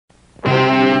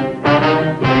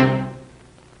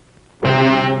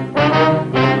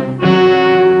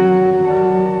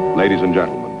ladies and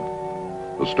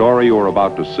gentlemen. The story you are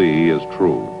about to see is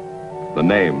true. The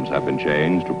names have been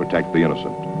changed to protect the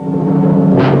innocent.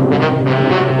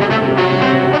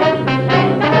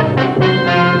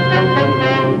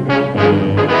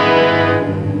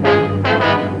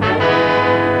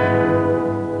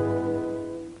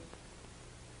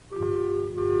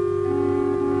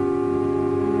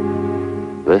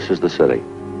 This is the city.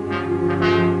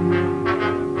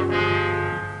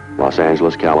 Los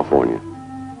Angeles, California.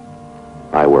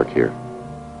 I work here.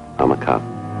 I'm a cop.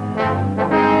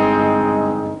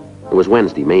 It was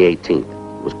Wednesday, May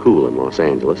 18th. It was cool in Los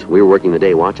Angeles. We were working the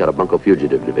day watch out of Bunko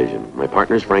Fugitive Division. My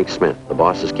partner's Frank Smith. The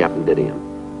boss is Captain Didion.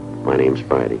 My name's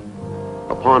Friday.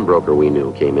 A pawnbroker we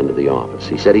knew came into the office.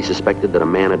 He said he suspected that a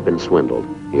man had been swindled.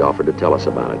 He offered to tell us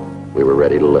about it. We were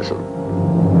ready to listen.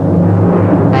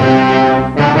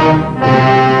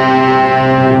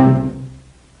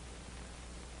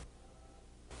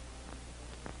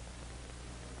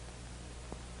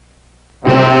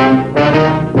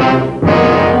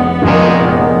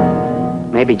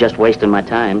 Maybe just wasting my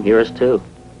time, yours too.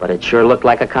 But it sure looked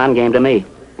like a con game to me.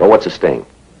 Well, what's the sting?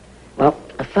 Well,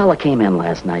 a fella came in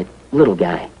last night, little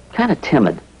guy, kind of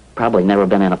timid. Probably never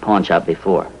been in a pawn shop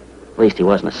before. At least he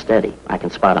wasn't a steady. I can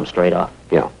spot him straight off.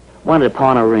 Yeah. Wanted to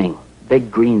pawn a ring,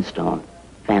 big green stone,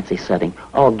 fancy setting,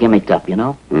 all gimmicked up, you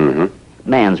know? Mm-hmm.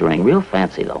 Man's ring, real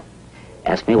fancy though.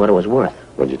 Asked me what it was worth.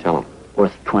 What'd you tell him?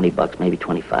 Worth $20, maybe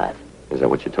 25. Is that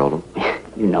what you told him?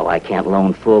 You know I can't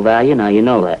loan full value, now you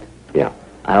know that. Yeah.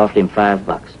 I offered him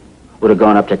 $5. Would have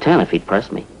gone up to 10 if he'd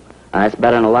pressed me. That's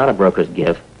better than a lot of brokers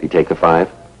give. Did he take the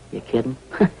 5? You kidding?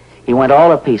 He went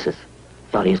all to pieces.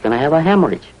 Thought he was going to have a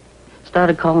hemorrhage.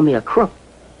 Started calling me a crook.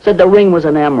 Said the ring was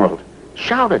an emerald.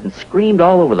 Shouted and screamed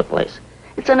all over the place.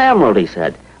 It's an emerald, he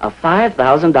said. A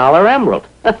 $5,000 emerald.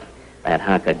 That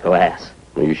hunk of glass.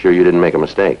 Are you sure you didn't make a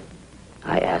mistake?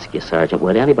 I ask you, Sergeant,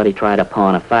 would anybody try to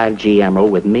pawn a 5G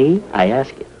emerald with me? I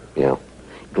ask you. Yeah.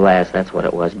 Glass, that's what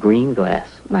it was. Green glass.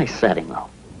 Nice setting, though.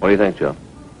 What do you think, Joe?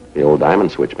 The old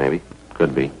diamond switch, maybe.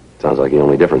 Could be. Sounds like the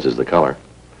only difference is the color.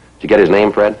 Did you get his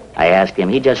name, Fred? I asked him.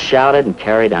 He just shouted and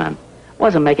carried on.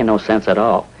 Wasn't making no sense at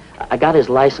all. I got his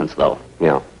license, though.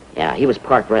 Yeah. Yeah, he was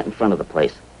parked right in front of the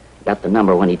place. Got the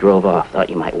number when he drove off. Thought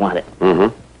you might want it.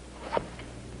 Mm-hmm.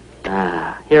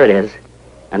 Ah, here it is.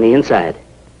 On the inside.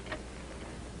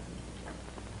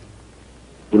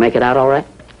 You make it out all right?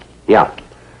 Yeah.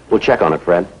 We'll check on it,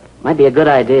 Fred. Might be a good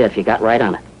idea if you got right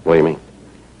on it. What do you mean?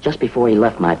 Just before he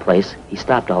left my place, he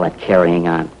stopped all that carrying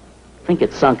on. Think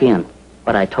it sunk in,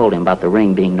 but I told him about the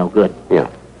ring being no good. Yeah.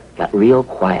 Got real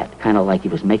quiet, kind of like he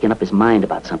was making up his mind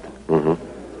about something. Mm-hmm.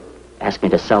 Asked me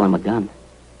to sell him a gun.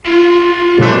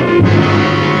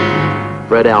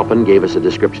 Fred Alpin gave us a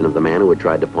description of the man who had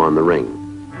tried to pawn the ring.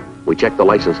 We checked the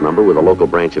license number with a local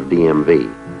branch of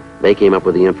DMV. They came up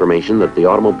with the information that the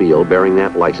automobile bearing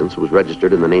that license was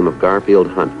registered in the name of Garfield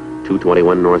Hunt,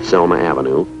 221 North Selma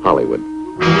Avenue, Hollywood.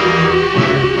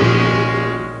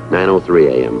 9:03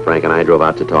 a.m. Frank and I drove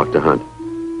out to talk to Hunt.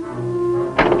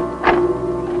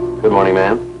 Good morning,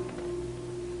 ma'am.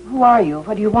 Who are you?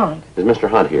 What do you want? Is Mr.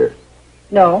 Hunt here?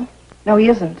 No. No, he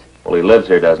isn't. Well, he lives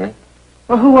here, doesn't he?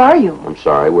 Well, who are you? I'm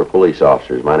sorry, we're police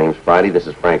officers. My name's Friday. This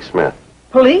is Frank Smith.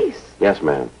 Police? Yes,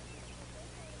 ma'am.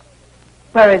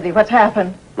 Where is he? What's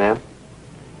happened? Ma'am?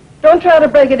 Don't try to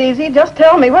break it easy. Just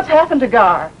tell me what's happened to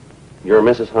Gar. You're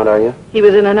Mrs. Hunt, are you? He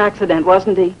was in an accident,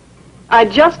 wasn't he? I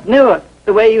just knew it,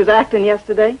 the way he was acting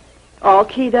yesterday. All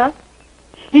keyed up.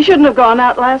 He shouldn't have gone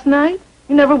out last night.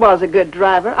 He never was a good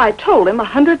driver. I told him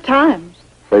 100 times.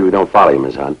 Afraid we don't follow you,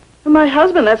 Miss Hunt. And my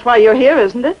husband, that's why you're here,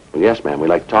 isn't it? Well, yes, ma'am. We'd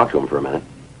like to talk to him for a minute.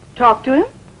 Talk to him?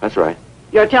 That's right.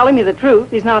 You're telling me the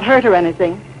truth. He's not hurt or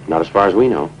anything. Not as far as we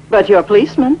know. But you're a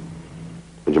policeman.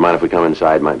 Would you mind if we come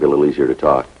inside? Might be a little easier to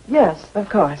talk. Yes, of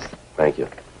course. Thank you.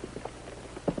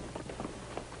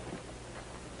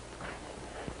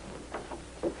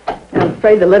 I'm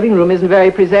afraid the living room isn't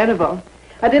very presentable.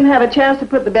 I didn't have a chance to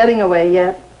put the bedding away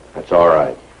yet. That's all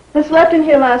right. I slept in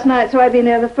here last night, so I'd be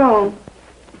near the phone.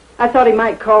 I thought he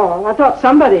might call. I thought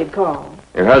somebody'd call.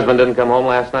 Your husband didn't come home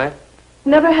last night?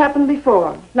 Never happened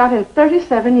before. Not in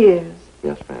 37 years.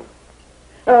 Yes, ma'am.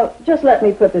 Just let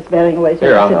me put this bedding away so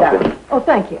Here, you I'll can sit help down. you. Oh,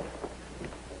 thank you.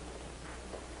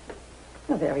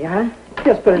 Oh, there we are.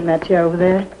 Just put it in that chair over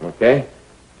there. Okay.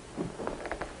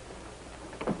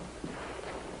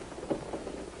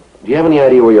 Do you have any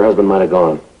idea where your husband might have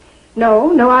gone?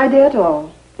 No idea at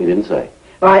all. He didn't say.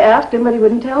 Well, I asked him, but he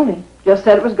wouldn't tell me. Just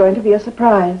said it was going to be a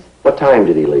surprise. What time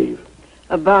did he leave?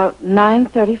 About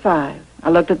 9:35. I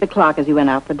looked at the clock as he went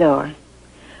out the door.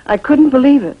 I couldn't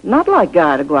believe it. Not like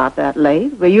Guy to go out that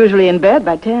late. We're usually in bed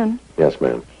by 10. Yes,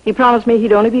 ma'am. He promised me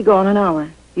he'd only be gone an hour.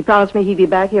 He promised me he'd be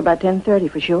back here by 10:30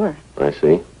 for sure. I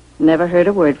see. Never heard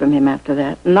a word from him after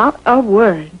that. Not a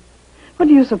word. What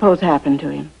do you suppose happened to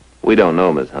him? We don't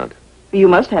know, Miss Hunt. You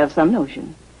must have some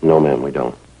notion. No, ma'am, we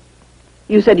don't.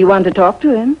 You said you wanted to talk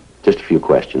to him. Just a few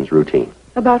questions, routine.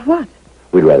 About what?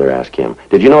 We'd rather ask him.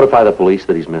 Did you notify the police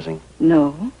that he's missing?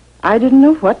 No. I didn't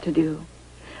know what to do.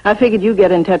 I figured you'd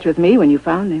get in touch with me when you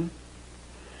found him.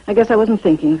 I guess I wasn't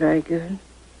thinking very good.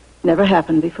 Never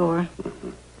happened before. Mm-hmm.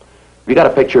 Have you got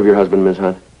a picture of your husband, Miss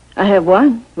Hunt? I have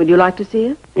one. Would you like to see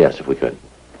it? Yes, if we could.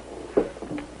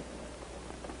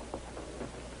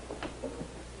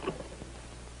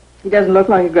 He doesn't look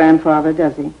like a grandfather,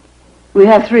 does he? We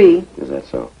have 3. Is that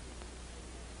so?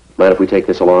 Mind if we take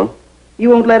this along? You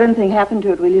won't let anything happen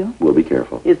to it, will you? We'll be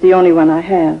careful. It's the only one I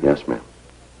have. Yes, ma'am.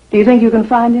 Do you think you can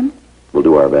find him? We'll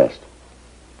do our best.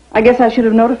 I guess I should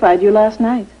have notified you last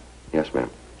night. Yes, ma'am.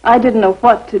 I didn't know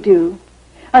what to do.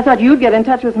 I thought you'd get in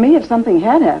touch with me if something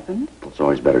had happened. It's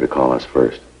always better to call us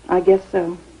first. I guess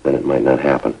so. Then it might not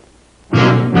happen.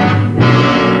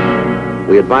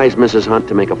 We advised Mrs. Hunt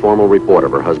to make a formal report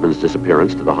of her husband's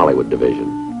disappearance to the Hollywood Division.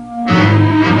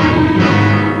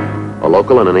 A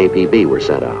local and an APB were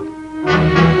sent out.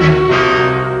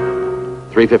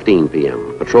 3:15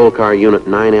 p.m. Patrol car unit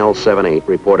 9L78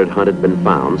 reported Hunt had been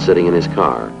found sitting in his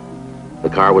car. The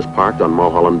car was parked on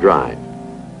Mulholland Drive.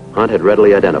 Hunt had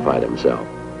readily identified himself.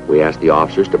 We asked the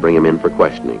officers to bring him in for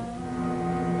questioning.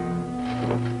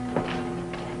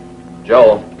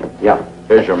 Joel, Yeah,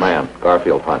 here's your man,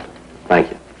 Garfield Hunt. thank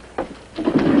you.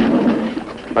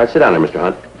 All right, sit down there, Mr.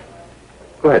 Hunt.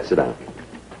 Go ahead, sit down.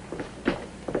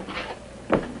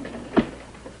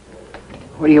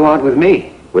 What do you want with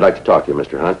me? We'd like to talk to you,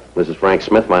 Mr. Hunt. This is Frank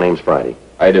Smith. My name's Friday.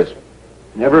 I just...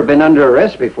 Never been under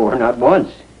arrest before, not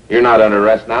once. You're not under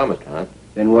arrest now, Mr. Hunt.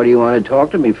 Then what do you want to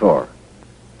talk to me for?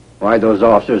 Why those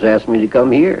officers asked me to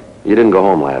come here? You didn't go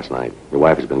home last night. Your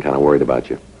wife has been kind of worried about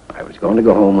you. I was going to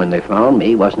go home when they found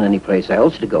me. Wasn't any place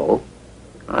else to go.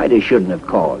 I just shouldn't have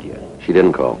called you. She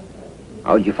didn't call.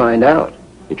 How'd you find out?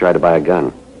 You tried to buy a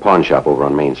gun. Pawn shop over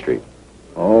on Main Street.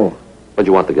 Oh, What'd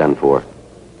you want the gun for?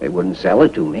 they wouldn't sell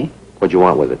it to me. What'd you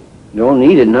want with it? Don't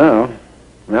need it now.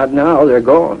 Not now, they're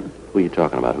gone. Who are you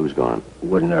talking about? Who's gone?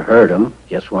 Wouldn't have hurt them.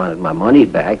 Just wanted my money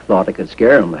back. Thought I could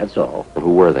scare them, that's all. And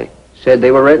who were they? Said they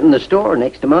were renting the store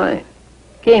next to mine.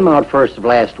 Came out first of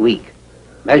last week.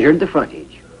 Measured the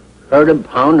frontage. Heard them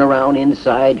pounding around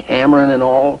inside, hammering and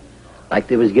all, like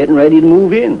they was getting ready to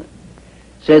move in.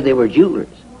 Said they were jewelers.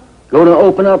 Going to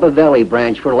open up a Valley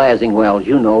branch for Lassingwells,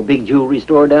 you know, big jewelry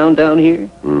store down here.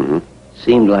 Mm-hmm.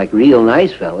 Seemed like real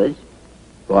nice fellas.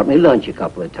 Bought me lunch a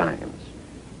couple of times.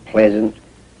 Pleasant,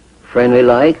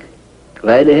 friendly-like,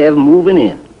 glad to have 'em moving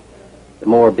in. The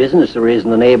more business there is in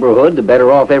the neighborhood, the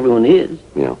better off everyone is.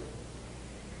 Yeah.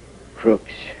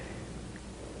 Crooks.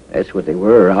 That's what they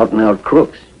were, out-and-out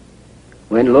crooks.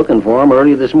 Went looking for 'em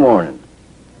early this morning.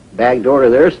 Back door to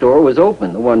their store was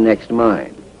open, the one next to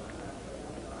mine.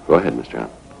 Go ahead, Mr.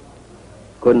 Hunt.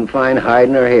 Couldn't find hide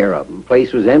nor hair of 'em.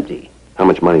 Place was empty. How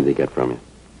much money did they get from you?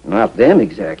 Not them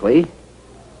exactly.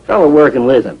 Fellow working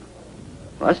with 'em.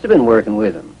 Must have been working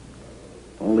with 'em.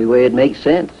 Only way it makes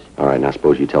sense. All right, now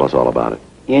suppose you tell us all about it.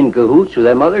 In cahoots with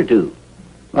them other two.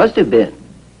 Must have been.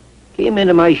 Came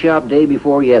into my shop day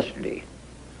before yesterday.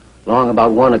 Long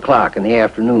about 1 o'clock in the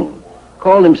afternoon.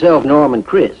 Called himself Norman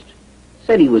Christ.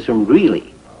 Said he was from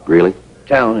Greeley, Really?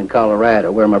 town in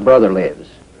Colorado where my brother lives.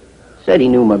 Said he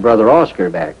knew my brother Oscar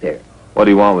back there. What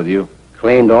do you want with you?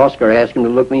 Claimed Oscar asked him to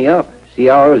look me up, see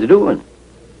how I was doing.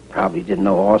 Probably didn't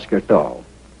know Oscar at all.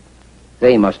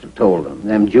 They must have told him,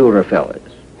 them jeweler fellas.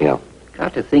 Yeah.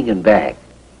 Got to thinking back.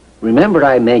 Remembered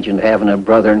I mentioned having a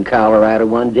brother in Colorado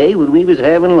one day when we was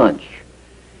having lunch.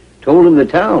 Told him the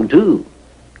town, too.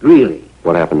 Greeley.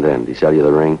 What happened then? Did he sell you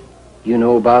the ring? You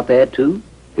know about that, too?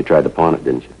 You tried to pawn it,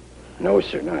 didn't you? No,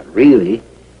 sir, not really.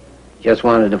 Just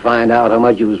wanted to find out how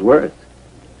much it was worth.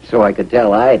 So I could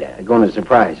tell Ida, going to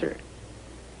surprise her.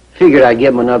 Figured I'd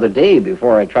give him another day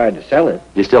before I tried to sell it.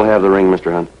 You still have the ring,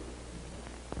 Mr. Hunt?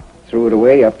 Threw it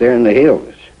away up there in the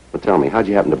hills. Well, tell me, how'd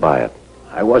you happen to buy it?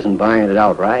 I wasn't buying it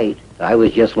outright. I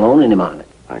was just loaning him on it.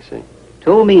 I see.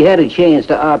 Told me he had a chance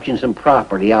to option some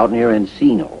property out near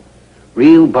Encino.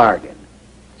 Real bargain.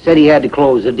 Said he had to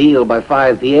close the deal by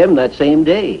 5 p.m. that same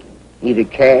day.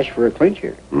 Needed cash for a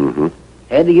clincher. Mm-hmm.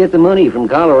 Had to get the money from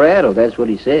Colorado, that's what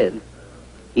he said.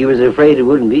 He was afraid it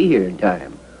wouldn't be here in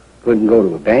time. Couldn't go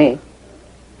to a bank.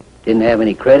 Didn't have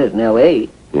any credit in L.A.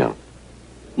 Yeah.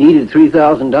 Needed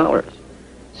 $3,000.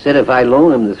 Said if I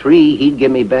loan him the $3,000, he'd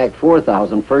give me back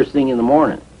 $4,000 first thing in the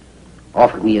morning.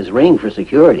 Offered me his ring for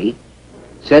security.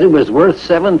 Said it was worth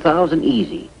 $7,000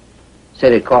 easy.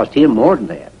 Said it cost him more than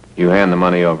that. You hand the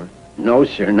money over? No,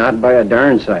 sir, not by a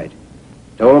darn sight.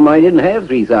 Told him I didn't have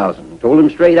 $3,000. Told him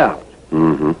straight out.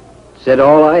 Mm-hmm. Said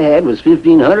all I had was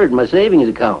 $1,500 in my savings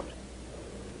account.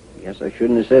 Guess I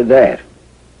shouldn't have said that.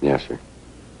 Yes, sir.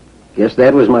 Guess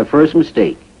that was my first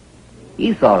mistake.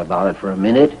 He thought about it for a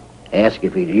minute, asked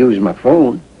if he'd use my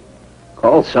phone,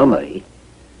 called somebody,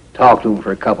 talked to him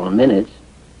for a couple of minutes.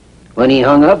 When he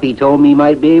hung up, he told me he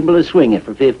might be able to swing it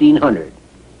for $1,500.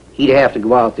 He'd have to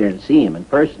go out there and see him in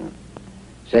person.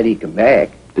 Said he'd come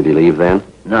back. Did he leave then?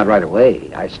 Not right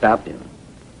away. I stopped him.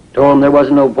 Told him there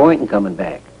wasn't no point in coming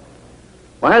back.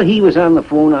 While he was on the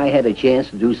phone, I had a chance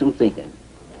to do some thinking.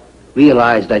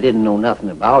 Realized I didn't know nothing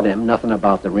about him, nothing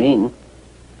about the ring.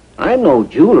 I'm no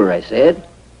jeweler, I said.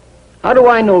 How do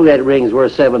I know that ring's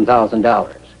worth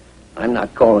 $7,000? I'm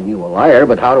not calling you a liar,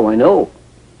 but how do I know?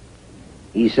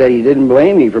 He said he didn't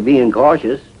blame me for being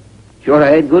cautious. Sure,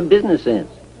 I had good business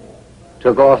sense.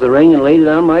 Took off the ring and laid it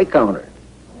on my counter.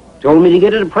 Told me to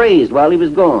get it appraised while he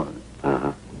was gone.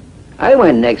 Uh-huh. I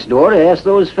went next door to ask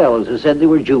those fellows who said they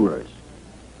were jewelers.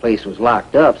 Place was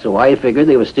locked up, so I figured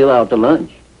they were still out to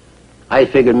lunch. I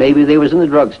figured maybe they was in the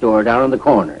drugstore down in the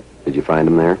corner. Did you find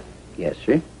him there? Yes,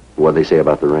 sir. What'd they say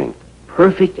about the ring?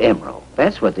 Perfect emerald.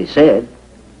 That's what they said.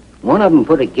 One of them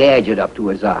put a gadget up to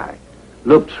his eye.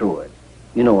 Looked through it.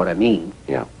 You know what I mean.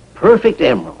 Yeah. Perfect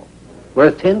emerald.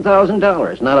 Worth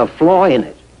 $10,000. Not a flaw in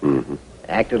it. Mm-hmm.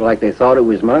 Acted like they thought it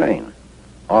was mine.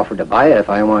 Offered to buy it if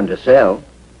I wanted to sell.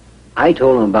 I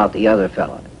told them about the other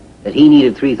fella. That he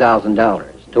needed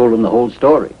 $3,000. Told them the whole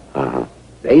story. Uh-huh.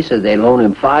 They said they'd loan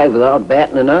him $5,000 without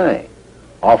batting an eye.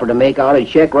 Offered to make out a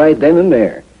check right then and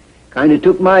there. Kind of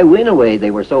took my win away.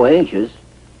 They were so anxious.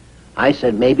 I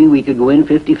said maybe we could go in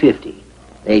 50-50.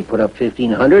 They'd put up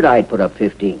 $1,500, I'd put up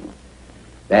 $15,000.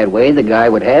 That way the guy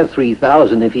would have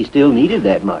 $3,000 if he still needed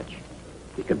that much.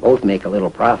 We could both make a little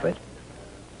profit.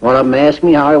 One of them asked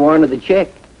me how I wanted the check,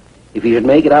 if he should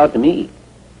make it out to me.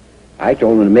 I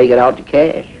told him to make it out to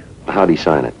cash. How'd he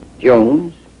sign it?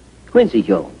 Jones. Quincy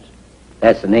Jones.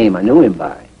 That's the name I knew him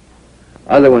by.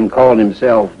 Other one called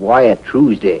himself Wyatt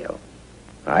Truesdale.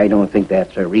 I don't think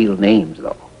that's their real names,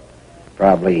 though.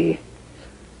 Probably,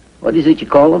 what is it you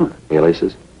call them?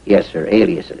 Aliases? Yes, sir,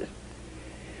 aliases.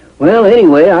 Well,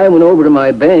 anyway, I went over to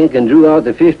my bank and drew out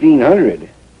the $1,500.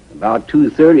 About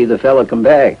 2:30, the fella come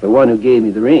back, the one who gave me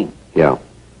the ring. Yeah.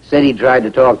 Said he tried to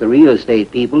talk the real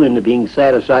estate people into being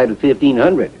satisfied with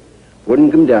 $1,500.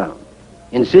 Wouldn't come down.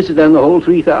 Insisted on the whole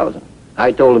 $3,000.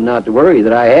 I told him not to worry,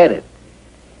 that I had it.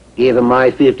 Gave him my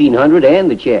 $1,500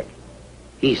 and the check.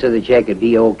 He said the check would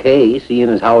be okay, seeing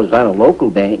as how it was on a local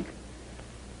bank.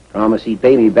 Promised he'd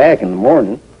pay me back in the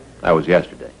morning. That was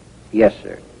yesterday. Yes,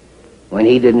 sir. When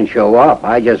he didn't show up,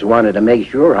 I just wanted to make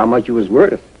sure how much it was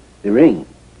worth, the ring.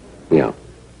 Yeah.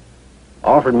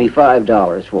 Offered me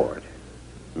 $5 for it.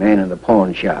 Man in the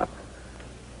pawn shop.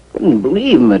 Couldn't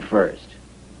believe him at first.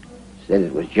 Said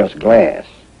it was just glass.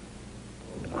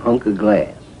 A hunk of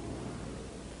glass.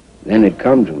 Then it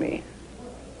come to me.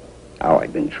 How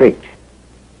I'd been tricked.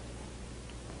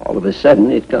 All of a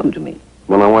sudden, it come to me.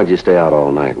 Well, now, why'd you stay out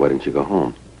all night? Why didn't you go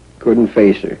home? Couldn't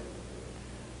face her.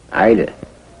 Ida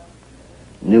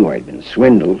knew I'd been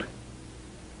swindled.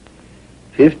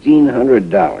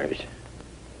 $1,500.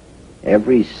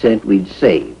 Every cent we'd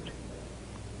saved.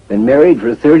 Been married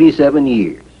for 37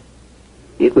 years.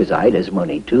 It was Ida's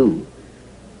money, too.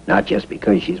 Not just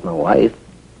because she's my wife.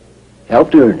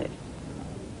 Helped earn it.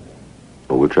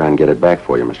 Well, we'll try and get it back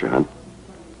for you, Mr. Hunt.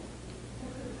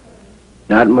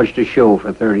 Not much to show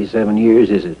for 37 years,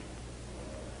 is it?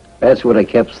 That's what I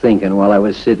kept thinking while I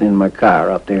was sitting in my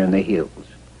car up there in the hills.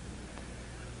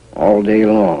 All day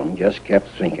long, just kept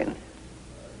thinking.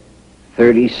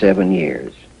 37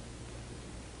 years.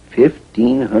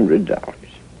 $1,500.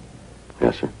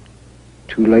 Yes, sir.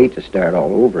 Too late to start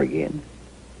all over again.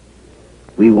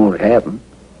 We won't have 'em.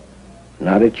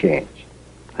 Not a chance.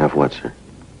 Have what, sir?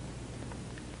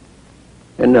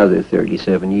 Another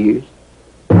 37 years.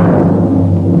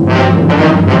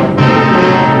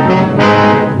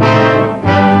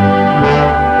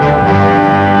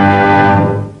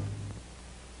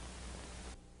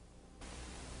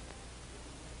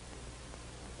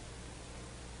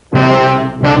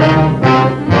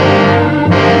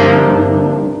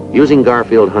 Using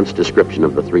Garfield Hunt's description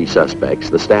of the three suspects,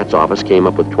 the stats office came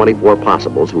up with 24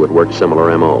 possibles who had worked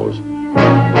similar MOs.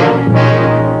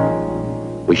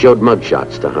 We showed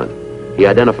mugshots to Hunt. He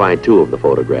identified two of the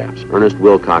photographs, Ernest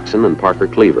Wilcoxon and Parker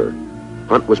Cleaver.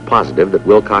 Hunt was positive that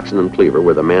Wilcoxon and Cleaver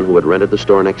were the men who had rented the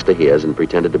store next to his and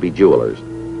pretended to be jewelers.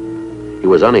 He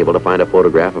was unable to find a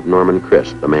photograph of Norman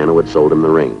Christ, the man who had sold him the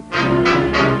ring.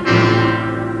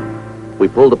 We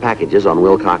pulled the packages on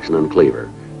Wilcoxon and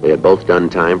Cleaver. They had both done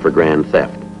time for grand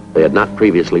theft. They had not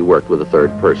previously worked with a third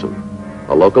person.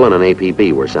 A local and an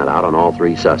APB were sent out on all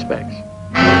three suspects.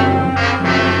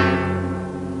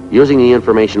 Using the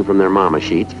information from their mama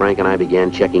sheets, Frank and I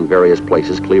began checking various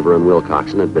places Cleaver and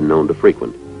Wilcoxon had been known to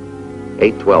frequent.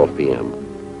 8:12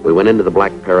 p.m. We went into the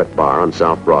Black Parrot Bar on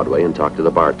South Broadway and talked to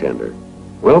the bartender.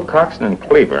 Wilcoxon and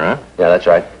Cleaver, huh? Yeah, that's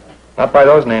right. Not by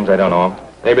those names, I don't know them.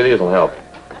 Maybe these will help.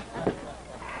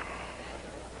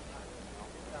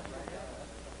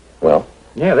 Well?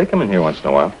 Yeah, they come in here once in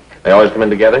a while. They always come in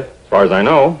together? As far as I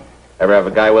know. Ever have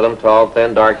a guy with them, tall,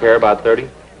 thin, dark hair, about 30?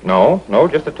 No,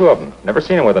 just the two of them. Never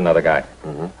seen him with another guy.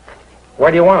 Mm-hmm. Why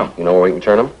do you want them? You know where we can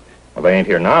turn them? Well, they ain't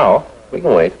here now. We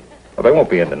can wait. Well, they won't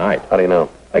be in tonight. How do you know?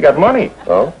 They got money.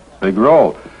 Oh? Big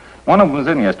roll. One of them was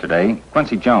in yesterday,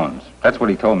 Quincy Jones. That's what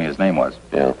he told me his name was.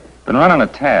 Yeah. Been running a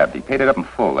tab. He paid it up in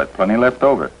full. Had plenty left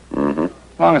over. Mm-hmm.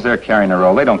 As long as they're carrying the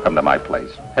roll, they don't come to my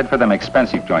place. Head for them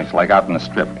expensive joints like out in the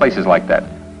strip, places like that.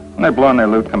 When they're blowing their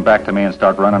loot, come back to me and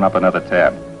start running up another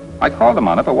tab. I called them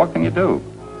on it, but what can you do?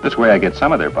 This way I get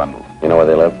some of their bundles. You know where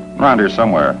they live? Around here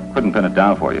somewhere. Couldn't pin it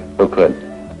down for you. Who could?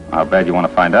 How bad you want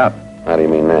to find out? How do you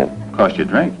mean that? Cost you a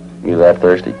drink? You that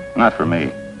thirsty? Not for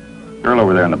me. Girl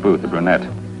over there in the booth, the brunette.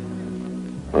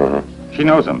 Uh-huh. She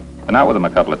knows him. Been out with him a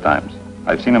couple of times.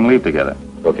 I've seen them leave together.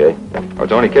 Okay. I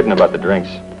was only kidding about the drinks.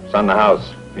 It's on the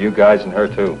house. For you guys and her,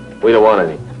 too. We don't want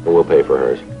any, but we'll pay for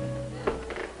hers.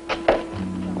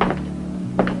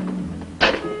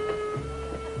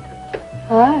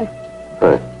 Hi.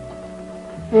 Hi.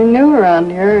 You're new around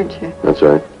here, aren't you? That's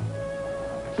right.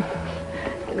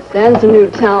 Can stand some new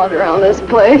talent around this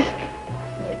place.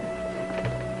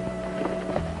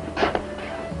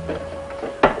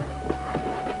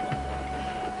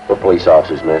 We're police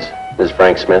officers, miss. This is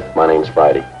Frank Smith. My name's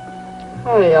Friday.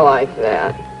 How do you like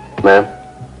that? Ma'am?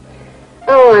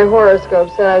 Oh, my horoscope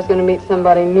said I was going to meet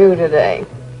somebody new today.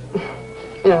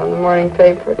 You know, in the morning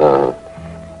paper. Uh-huh.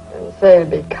 Didn't say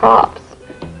it'd be cops.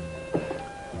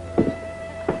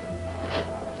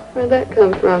 Where'd that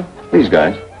come from? These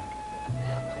guys.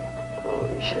 Oh,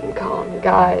 you shouldn't call them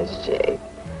guys, Jake.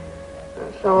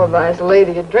 A fellow buys a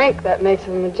lady a drink, that makes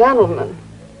him a gentleman.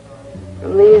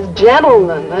 And these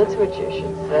gentlemen, that's what you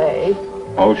should say.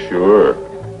 Oh, sure.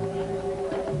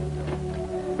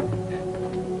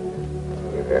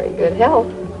 You're very good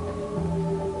health.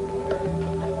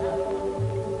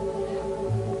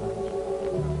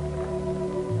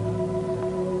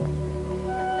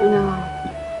 No.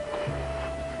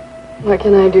 What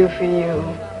can I do for you?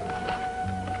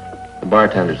 The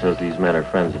bartender says these men are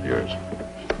friends of yours.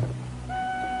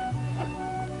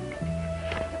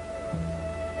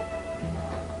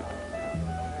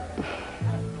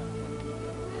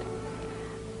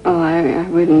 Oh, I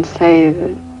wouldn't say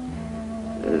that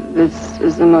this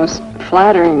is the most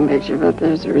flattering picture, but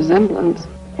there's a resemblance.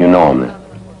 You know him,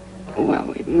 then? Well,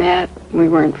 we've met. We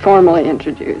weren't formally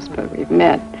introduced, but we've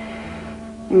met.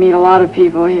 You meet a lot of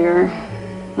people here.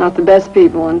 Not the best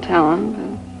people in town,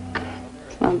 but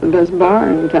it's not the best bar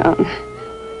in town.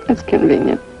 It's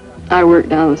convenient. I work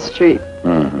down the street.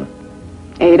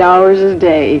 Mm-hmm. 8 hours a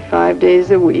day, 5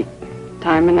 days a week.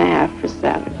 Time and a half for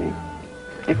Saturday,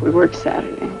 if we work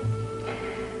Saturday.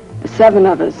 7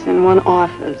 of us in one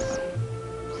office.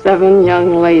 7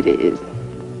 young ladies,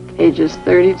 ages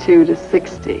 32 to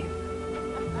 60.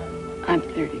 I'm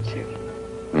 32.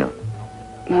 Yeah.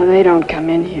 No, they don't come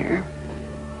in here.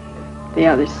 The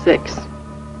other 6.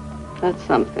 That's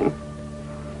something.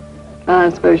 I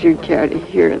suppose you'd care to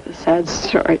hear the sad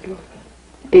story of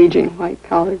aging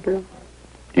white-collar girl. Do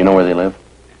you know where they live?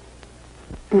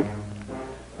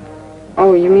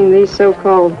 Oh, you mean these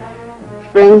so-called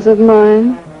friends of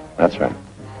mine? That's right.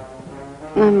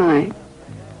 I might.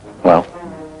 Well?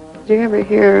 Did you ever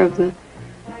hear of the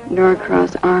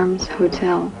Norcross Arms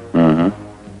Hotel?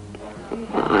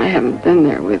 Mm-hmm. Well, I haven't been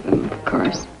there with them, of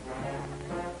course.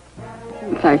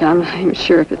 In fact, I'm not even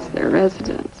sure if it's their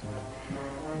residence.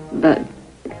 But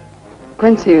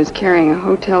Quincy was carrying a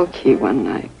hotel key one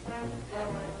night,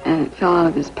 and it fell out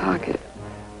of his pocket.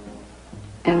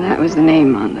 And that was the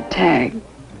name on the tag.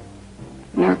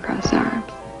 Norcross Arms.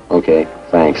 Okay,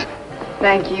 thanks.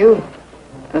 Thank you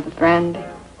for the brandy.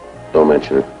 Don't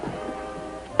mention it.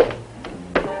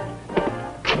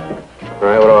 All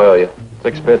right, what do I owe you?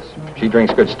 6 bits. She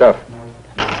drinks good stuff.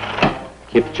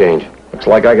 Keep the change. Looks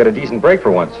like I got a decent break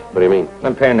for once. What do you mean?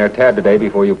 I'm paying their tab today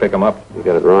before you pick them up. You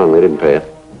got it wrong. They didn't pay it.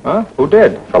 Huh? Who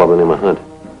did? A fellow by the name of Hunt.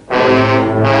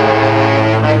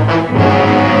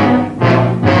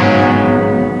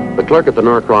 The clerk at the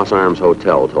Norcross Arms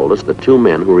Hotel told us that two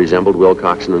men who resembled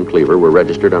Wilcoxon and Cleaver were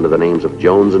registered under the names of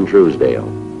Jones and Truesdale.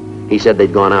 He said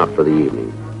they'd gone out for the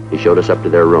evening. He showed us up to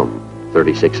their room,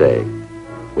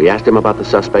 36A. We asked him about the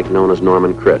suspect known as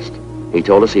Norman Christ. He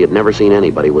told us he had never seen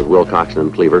anybody with Wilcoxon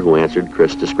and Cleaver who answered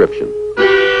Christ's description.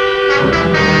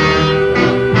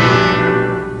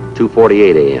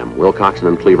 2:48 a.m., Wilcoxon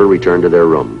and Cleaver returned to their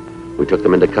room. We took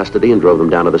them into custody and drove them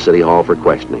down to the city hall for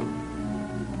questioning.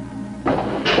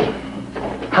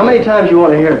 How many times you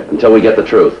want to hear it? Until we get the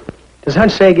truth. Does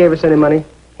Hunt say he gave us any money?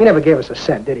 He never gave us a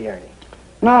cent, did he, Ernie?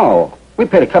 No. We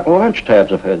paid a couple of lunch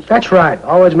tabs of his. That's right.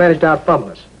 Always managed to out-fumble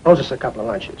us. Owes us a couple of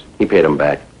lunches. He paid them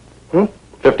back. Hmm?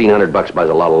 $1,500 buys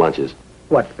a lot of lunches.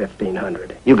 What,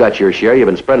 1,500? You got your share. You've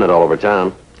been spreading it all over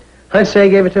town. Hunt say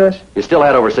he gave it to us? You still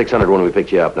had over 600 when we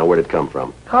picked you up. Now, where'd it come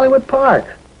from? Hollywood Park.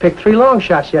 Picked 3 long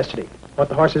shots yesterday. Want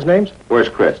the horses' names? Where's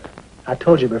Christ? I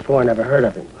told you before, I never heard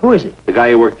of him. Who is he? The guy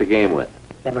you worked the game with.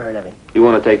 Never heard of him. You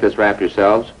want to take this rap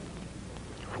yourselves?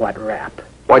 What rap?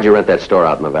 Why'd you rent that store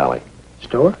out in the valley?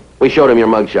 Store? We showed him your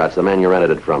mugshots, the man you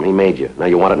rented it from. He made you. Now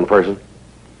you want it in person?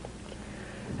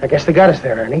 I guess they got us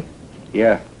there, Ernie.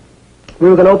 Yeah. We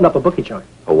were going to open up a bookie joint.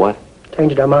 A what?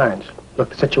 Changed our minds.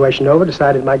 Looked the situation over,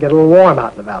 decided it might get a little warm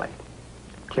out in the valley.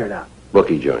 Cleared out.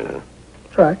 Bookie joint, huh?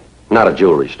 That's right. Not a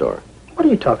jewelry store. What are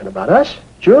you talking about? Us?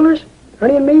 Jewelers?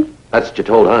 Ernie and me? That's what you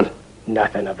told Hunt.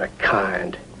 Nothing of the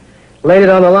kind. Laid it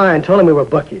on the line, told him we were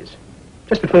bookies.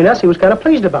 Just between us, he was kind of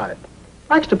pleased about it.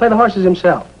 Likes to play the horses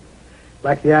himself.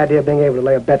 Liked the idea of being able to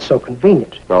lay a bet so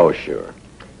convenient. Oh, sure.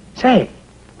 Say,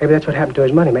 maybe that's what happened to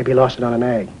his money. Maybe he lost it on an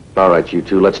egg. All right, you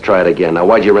two, let's try it again. Now,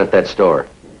 why'd you rent that store?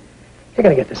 You're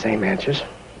going to get the same answers.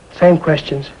 Same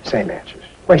questions, same answers.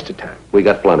 Wasted time. We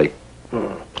got plenty.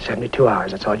 72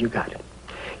 hours, that's all you got.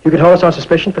 You can hold us on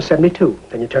suspicion for 72.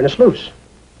 Then you turn us loose.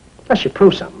 Unless you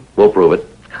prove something. We'll prove it.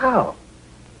 How?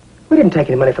 We didn't take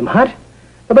any money from Hunt.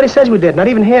 Nobody says we did, not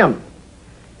even him.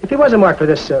 If he was a mark for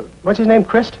this, what's his name,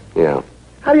 Christ? Yeah.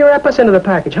 How do you wrap us into the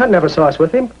package? Hunt never saw us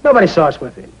with him. Nobody saw us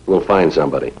with him. We'll find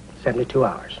somebody. 72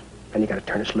 hours. Then you got to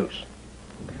turn us loose.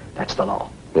 That's the law.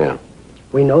 Yeah.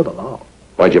 We know the law.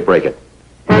 Why'd you break it?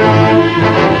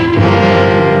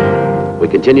 We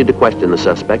continued to question the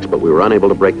suspects, but we were unable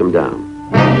to break them down.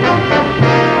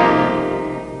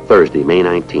 Thursday, May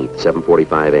 19th,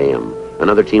 7:45 a.m.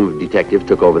 Another team of detectives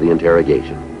took over the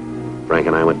interrogation. Frank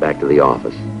and I went back to the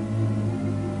office.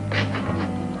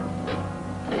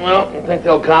 Well, you think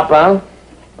they'll cop out?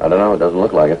 I don't know. It doesn't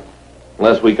look like it.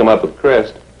 Unless we come up with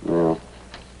Christ. No.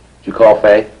 Did you call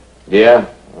Faye? Yeah.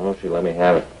 Oh, she let me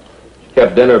have it. She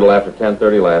kept dinner till after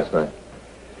 10:30 last night.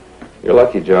 You're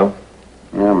lucky, Joe.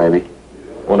 Yeah, maybe.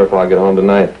 Wonder if I'll get home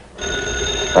tonight.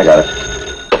 I got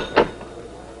it.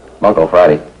 Bunko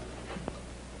Friday.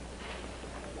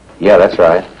 Yeah, that's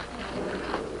right.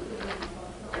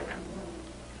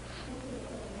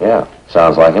 Yeah,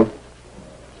 sounds like him.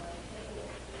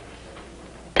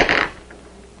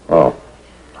 Oh,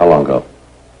 how long ago?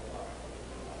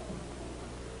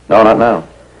 No, not now.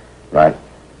 Right.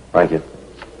 Thank you.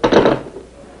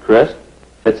 Chris?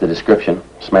 Fits the description.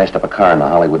 Smashed up a car on the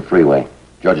Hollywood freeway.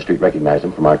 Georgia Street recognized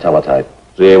him from our teletype.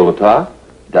 Was he able to talk?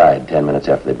 Died 10 minutes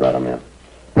after they brought him in.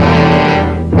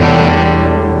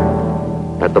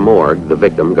 At the morgue, the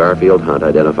victim, Garfield Hunt,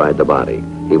 identified the body.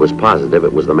 He was positive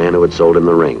it was the man who had sold him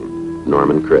the ring,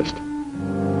 Norman Christ.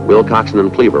 Wilcoxon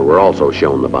and Cleaver were also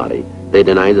shown the body. They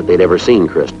denied that they'd ever seen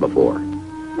Christ before.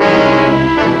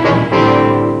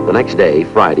 The next day,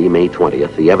 Friday, May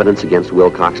 20th, the evidence against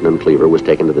Wilcoxon and Cleaver was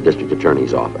taken to the district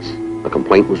attorney's office. A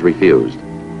complaint was refused.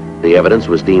 The evidence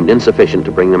was deemed insufficient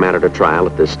to bring the matter to trial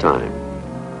at this time.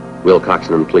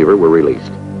 Wilcoxon and Cleaver were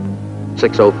released.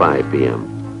 6:05 p.m.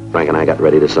 Frank and I got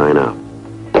ready to sign out.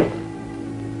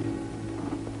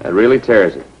 That really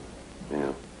tears it.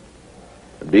 Yeah.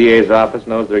 The DA's office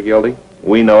knows they're guilty.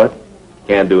 We know it.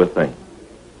 Can't do a thing.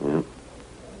 Yeah.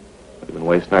 We've been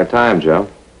wasting our time, Joe.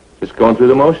 Just going through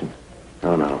the motions.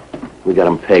 Oh, no. We got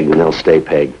them pegged, and they'll stay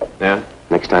pegged. Yeah?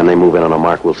 Next time they move in on a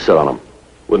mark, we'll sit on them.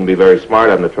 Wouldn't be very smart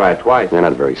of them to try it twice. They're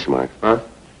not very smart. Huh?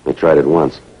 They tried it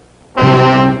once.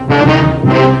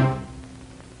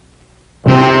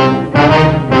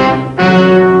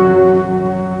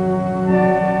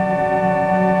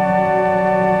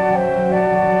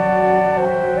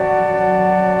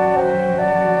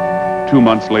 2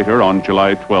 months later, on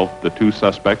July 12th, the two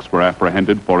suspects were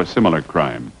apprehended for a similar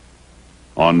crime.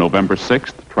 On November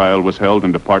 6th, trial was held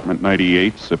in Department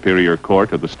 98, Superior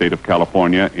Court of the State of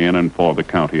California, in and for the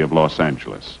County of Los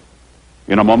Angeles.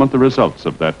 In a moment, the results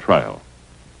of that trial.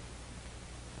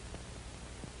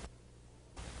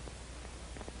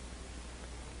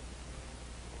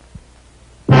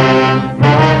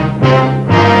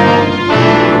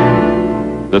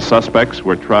 The suspects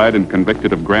were tried and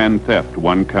convicted of grand theft,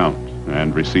 1 count,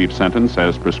 and received sentence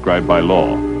as prescribed by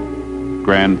law.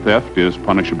 Grand theft is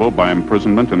punishable by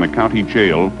imprisonment in the county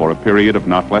jail for a period of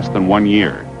not less than 1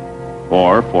 year,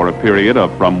 or for a period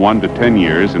of from 1 to 10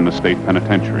 years in the state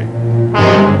penitentiary.